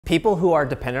People who are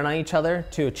dependent on each other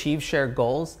to achieve shared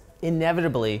goals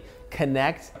inevitably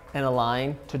connect and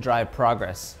align to drive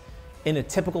progress. In a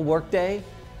typical workday,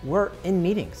 we're in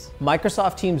meetings.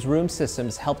 Microsoft Teams room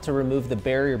systems help to remove the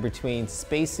barrier between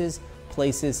spaces,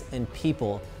 places, and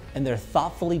people, and they're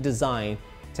thoughtfully designed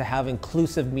to have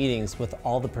inclusive meetings with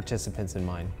all the participants in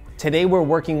mind. Today we're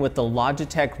working with the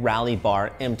Logitech Rally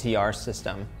Bar MTR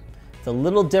system. It's a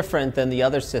little different than the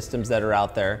other systems that are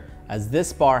out there, as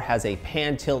this bar has a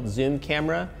pan-tilt zoom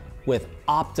camera with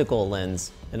optical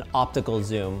lens and optical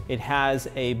zoom. It has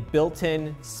a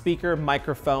built-in speaker,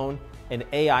 microphone, and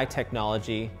AI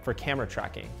technology for camera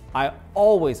tracking. I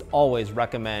always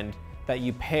recommend that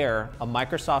you pair a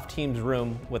Microsoft Teams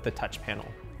room with a touch panel.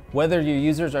 Whether your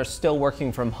users are still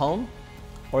working from home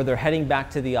or they're heading back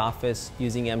to the office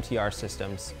using MTR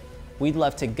systems, we'd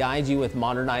love to guide you with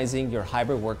modernizing your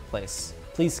hybrid workplace.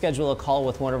 Please schedule a call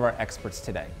with one of our experts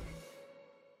today.